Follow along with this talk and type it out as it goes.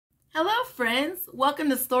friends. Welcome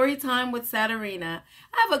to Storytime with Saturena.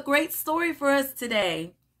 I have a great story for us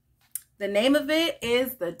today. The name of it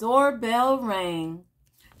is The Doorbell Rang.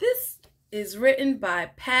 This is written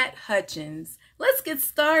by Hutchins. Let's get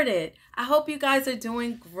started. I hope you guys are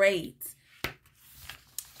doing great.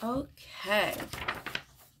 Okay.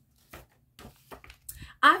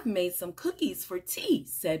 I've made some cookies for tea,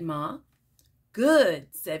 said Ma. Good,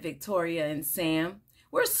 said Victoria and Sam.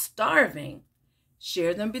 We're starving.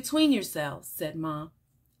 Share them between yourselves, said Ma.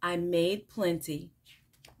 I made plenty.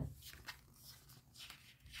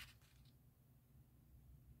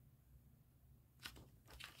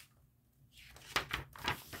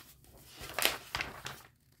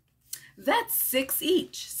 That's 6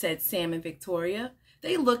 each, said Sam and Victoria.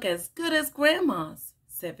 They look as good as Grandma's,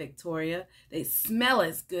 said Victoria. They smell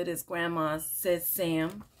as good as Grandma's, said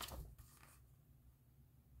Sam.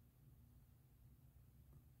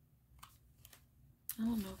 I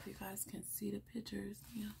don't know if you guys can see the pictures.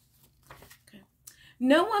 Yeah. Okay.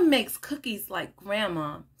 No one makes cookies like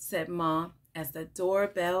Grandma, said Ma as the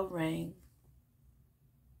doorbell rang.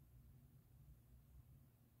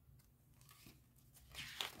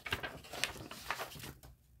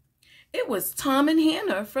 It was Tom and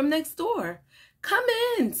Hannah from next door. Come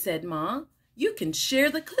in, said Ma. You can share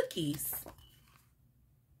the cookies.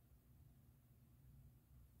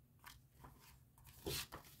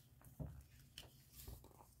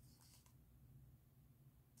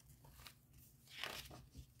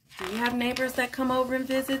 Do you have neighbors that come over and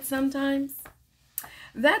visit sometimes?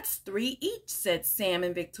 That's 3 each, said Sam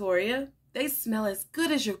and Victoria. They smell as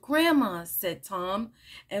good as your grandma's, said Tom.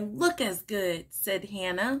 And look as good, said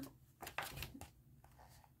Hannah.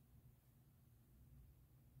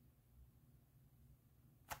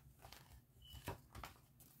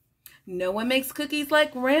 No one makes cookies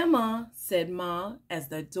like Grandma, said Ma as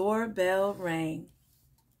the doorbell rang.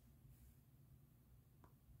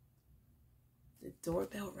 The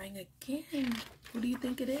doorbell rang again. Who do you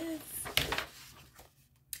think it is?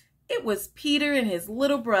 It was Peter and his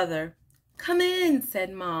little brother. Come in,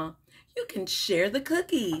 said Ma. You can share the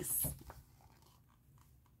cookies.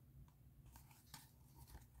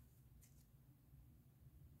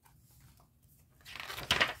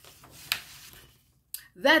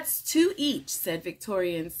 That's 2 each, said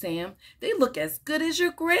Victoria and Sam. They look as good as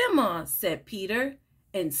your grandma, said Peter,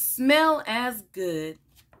 and smell as good.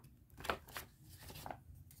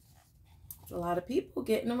 A lot of people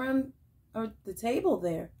getting around the table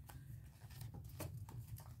there.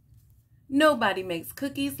 Nobody makes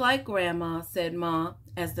cookies like Grandma, said Ma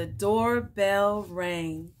as the doorbell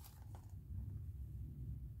rang.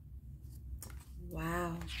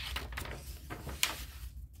 Wow.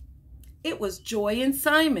 It was Joy and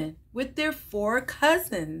Simon with their 4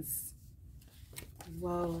 cousins.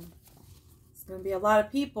 Whoa. It's going to be a lot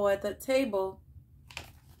of people at the table.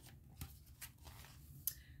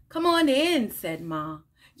 Come on in, said Ma.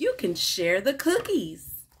 You can share the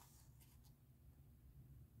cookies.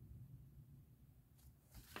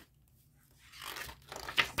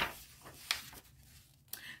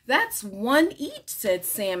 That's 1 each, said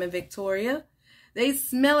Sam and Victoria. They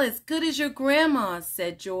smell as good as your grandma's,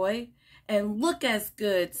 said Joy. And look as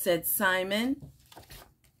good, said Simon.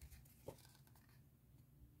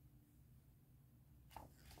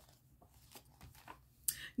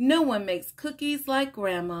 No one makes cookies like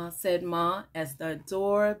Grandma, said Ma as the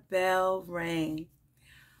doorbell rang.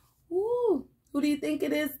 Ooh, who do you think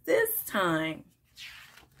it is this time?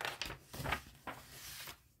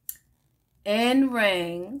 And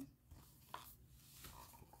rang.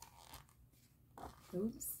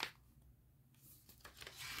 Oops.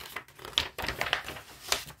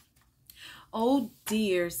 Oh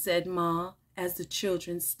dear, said Ma as the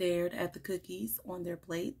children stared at the cookies on their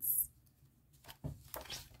plates.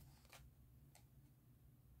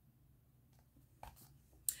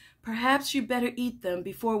 Perhaps you better eat them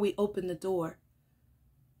before we open the door.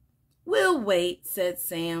 We'll wait, said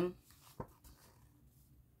Sam.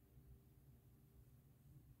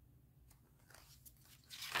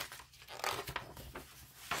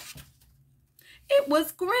 It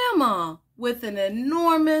was Grandma with an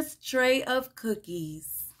enormous tray of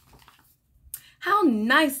cookies. How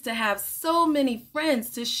nice to have so many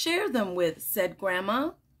friends to share them with, said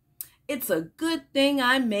Grandma. It's a good thing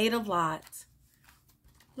I made a lot.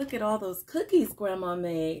 Look at all those cookies Grandma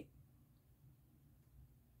made.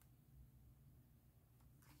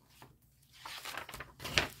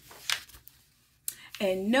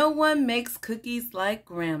 And no one makes cookies like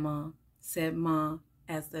Grandma, said Ma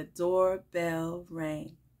as the doorbell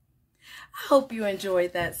rang. I hope you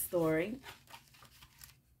enjoyed that story.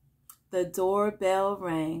 The doorbell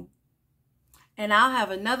rang. And I'll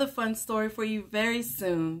have another fun story for you very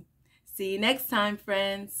soon. See you next time,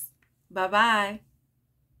 friends. Bye-bye.